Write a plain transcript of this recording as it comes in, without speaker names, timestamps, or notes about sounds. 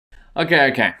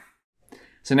Okay.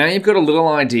 So now you've got a little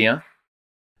idea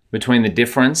between the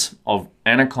difference of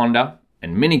anaconda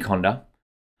and mini conda.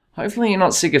 Hopefully you're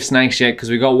not sick of snakes yet, because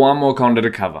we've got one more conda to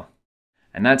cover,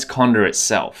 and that's conda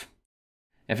itself.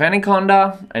 If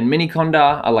anaconda and mini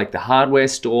conda are like the hardware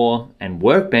store and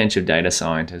workbench of data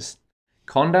scientists,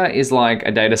 conda is like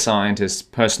a data scientist's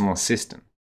personal assistant.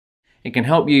 It can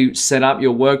help you set up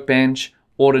your workbench,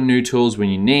 order new tools when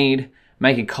you need,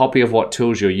 make a copy of what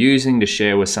tools you're using to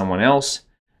share with someone else,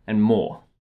 and more.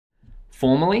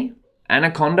 Formally,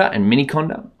 anaconda and mini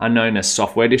conda are known as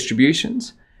software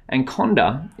distributions, and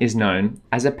conda is known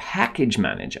as a package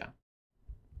manager.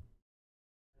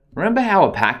 Remember how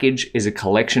a package is a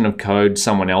collection of code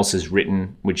someone else has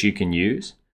written which you can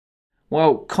use?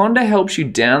 Well, conda helps you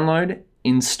download,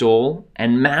 install,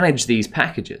 and manage these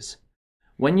packages.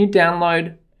 When you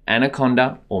download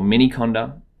anaconda or mini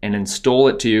conda and install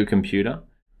it to your computer,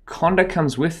 conda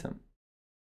comes with them.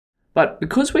 But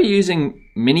because we're using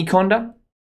mini conda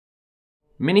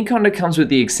comes with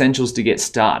the essentials to get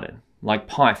started, like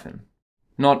Python,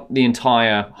 not the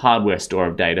entire hardware store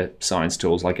of data science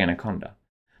tools like anaconda.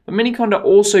 But mini conda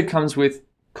also comes with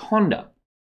conda.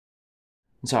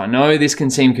 So I know this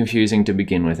can seem confusing to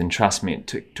begin with, and trust me,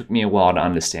 it took me a while to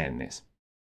understand this.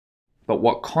 But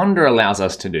what conda allows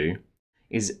us to do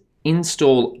is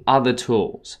install other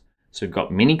tools. So we've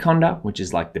got mini conda, which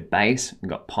is like the base. We've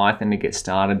got Python to get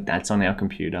started. That's on our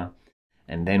computer.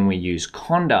 And then we use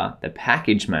conda, the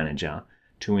package manager,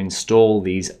 to install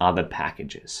these other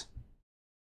packages.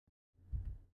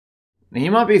 Now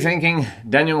you might be thinking,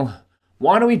 Daniel,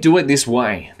 why do we do it this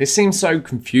way? This seems so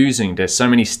confusing. There's so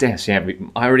many steps. I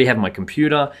already have my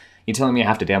computer. You're telling me I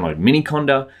have to download mini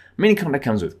conda. Mini conda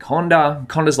comes with conda.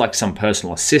 Conda's like some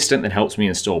personal assistant that helps me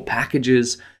install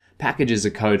packages. Packages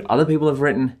are code other people have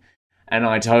written. And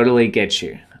I totally get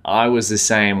you. I was the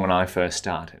same when I first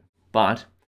started. But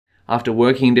after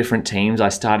working in different teams, I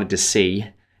started to see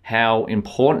how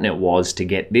important it was to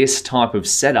get this type of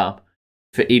setup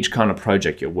for each kind of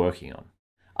project you're working on.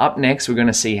 Up next, we're going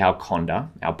to see how conda,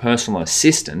 our personal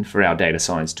assistant for our data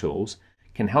science tools,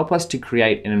 can help us to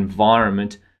create an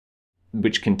environment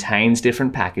which contains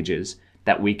different packages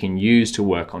that we can use to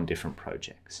work on different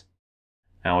projects.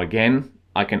 Now again,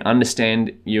 I can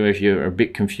understand you if you're a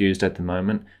bit confused at the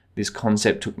moment. This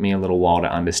concept took me a little while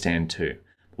to understand too.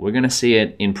 But we're going to see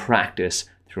it in practice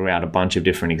throughout a bunch of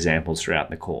different examples throughout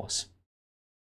the course.